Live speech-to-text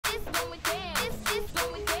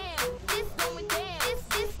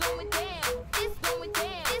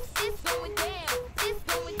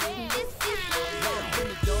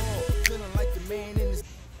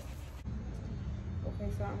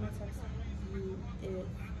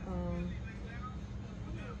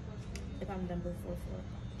I'm done before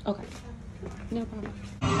 4 o'clock. Okay. No problem.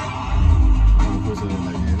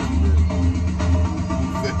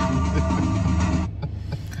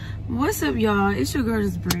 What's up, y'all? It's your girl,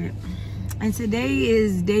 JUSTBRIT. And today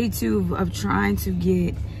is day 2 of trying to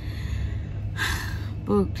get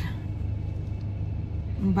booked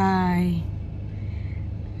by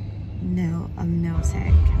nail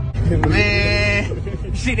tech.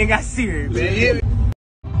 Man, shit ain't got serious, man.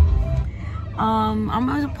 I'm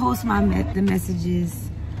gonna post the messages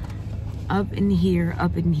up in here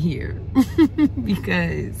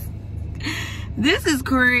because this is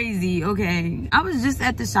crazy. Okay, I was just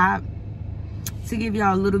at the shop to give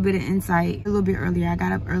y'all a little bit of insight. A little bit earlier, I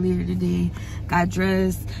got up earlier today, got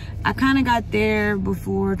dressed. I kind of got there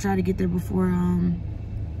before, tried to get there before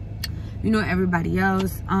you know, everybody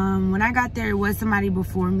else. When I got there, it was somebody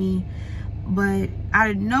before me, but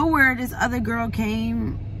out of nowhere this other girl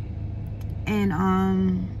came, and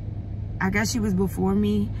I guess she was before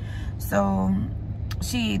me. So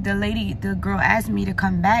the girl asked me to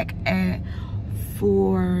come back at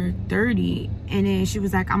 4:30, and then she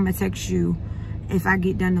was like, I'm gonna text you if I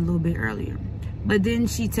get done a little bit earlier. But then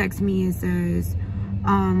she texts me and says,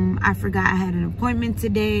 I forgot I had an appointment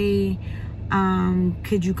today,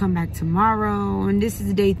 could you come back tomorrow? And this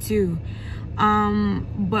is day 2.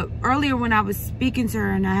 But earlier when I was speaking to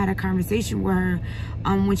her and I had a conversation with her,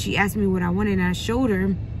 when she asked me what I wanted, and I showed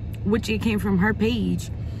her, which it came from her page,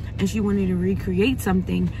 and she wanted to recreate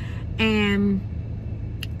something, and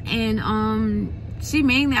I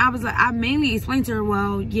mainly explained to her,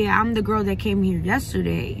 well, yeah, I'm the girl that came here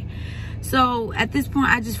yesterday. So at this point,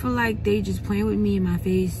 I just feel like they just playing with me in my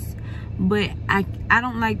face. But I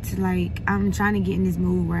don't like to, like, I'm trying to get in this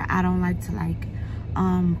mood where I don't like to, like,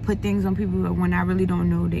 put things on people when I really don't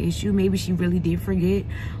know the issue. Maybe she really did forget,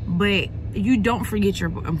 but you don't forget your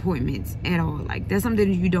appointments at all. Like, that's something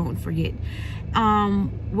that you don't forget.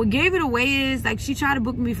 What gave it away is, like, she tried to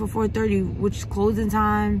book me for 4:30, which is closing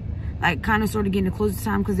time, like, kind of sort of getting the closing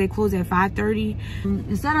time because they close at 5:30.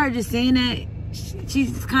 Instead of her just saying that,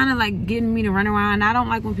 she's kind of like getting me to run around. I don't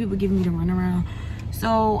like when people give me to run around.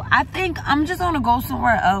 So I think I'm just gonna go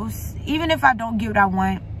somewhere else, even if I don't get what I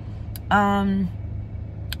want.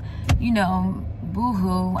 You know,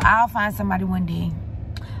 boo-hoo, I'll find somebody one day,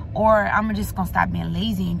 or I'm just gonna stop being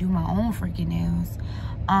lazy and do my own freaking nails.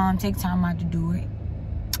 Take time out to do it.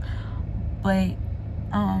 But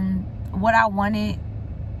what I wanted,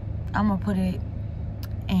 I'm gonna put it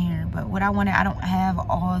in here. But what I wanted, I don't have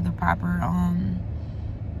all the proper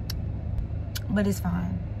but it's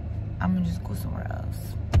fine. I'm gonna just go somewhere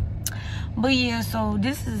else. But yeah, so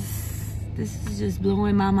this is just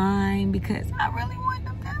blowing my mind because I really want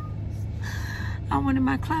them nails. I wanted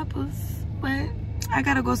my clappers, but I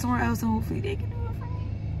gotta go somewhere else and hopefully they can do it for me,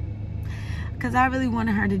 because I really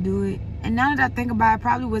wanted her to do it. And now that I think about it,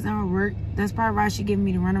 probably wasn't her work. That's probably why she giving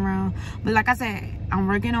me to run around. But like I said, I'm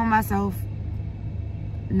working on myself,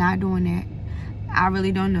 not doing that. I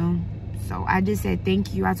really don't know. So I just said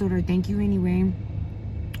thank you. I told her thank you anyway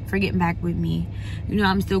for getting back with me. You know,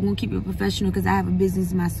 I'm still gonna keep it professional because I have a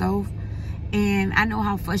business myself, and I know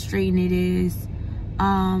how frustrating it is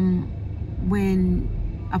when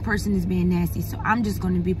a person is being nasty. So I'm just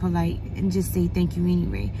gonna be polite and just say thank you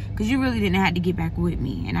anyway, because you really didn't have to get back with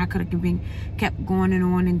me, and I could have kept going and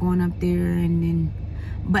on and going up there, and then,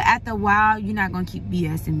 but after a while you're not gonna keep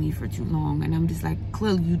BSing me for too long. And I'm just like,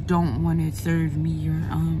 clearly you don't want to serve me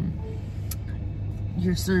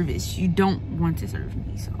your service. You don't want to serve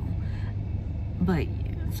me. So, but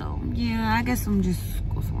yeah, so yeah, I guess I'm just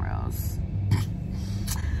go somewhere else.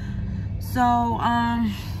 So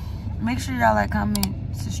make sure y'all like, comment,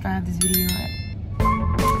 subscribe this video.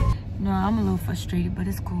 No, I'm a little frustrated, but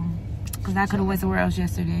it's cool because I could have went somewhere else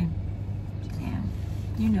yesterday. Yeah,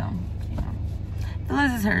 you know,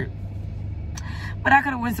 feelings is hurt, but I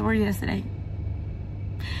could have went somewhere yesterday.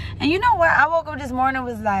 And you know what? I woke up this morning,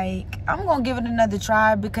 was like, I'm gonna give it another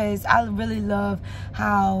try, because I really love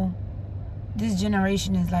how this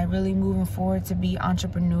generation is like really moving forward to be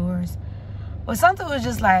entrepreneurs. But something was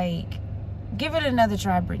just like, give it another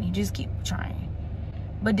try, Brittany. Just keep trying.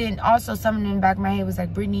 But then also something in the back of my head was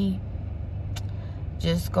like, Brittany,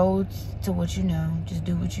 just go to what you know. Just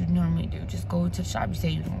do what you normally do. Just go to the shop you say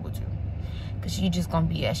you're gonna go to, because she just gonna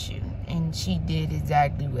BS you. And she did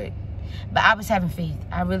exactly what. But I was having faith.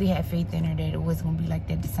 I really had faith in her that it wasn't gonna be like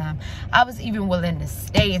that this time. I was even willing to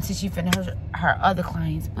stay until she finished her other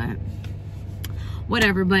clients, but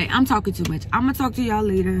whatever. But I'm talking too much. I'm gonna talk to y'all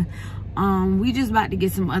later. We just about to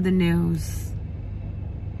get some other nails.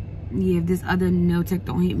 Yeah, if this other nail tech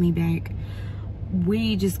don't hit me back,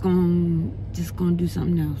 we just gonna do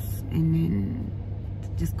something else, and then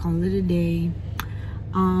just call it a day.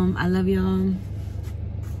 I love y'all.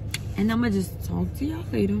 And I'm gonna just talk to y'all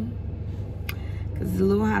later. Cause it's a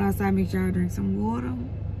little hot outside. Make sure y'all drink some water.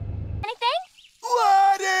 Anything?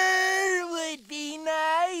 Water would be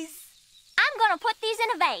nice. I'm gonna put these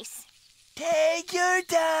in a vase. Take your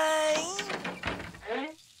time.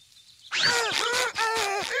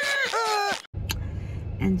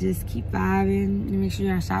 And just keep vibing. And make sure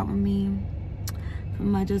y'all shop with me for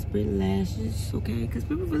my JUSTBRIT lashes, okay? Because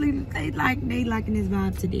people really, they liking this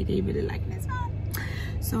vibe today. They really liking this vibe.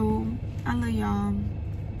 So, I love y'all.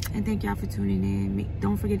 And thank y'all for tuning in.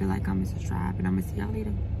 Don't forget to like, comment, subscribe. And I'm going to see y'all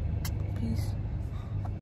later. Peace.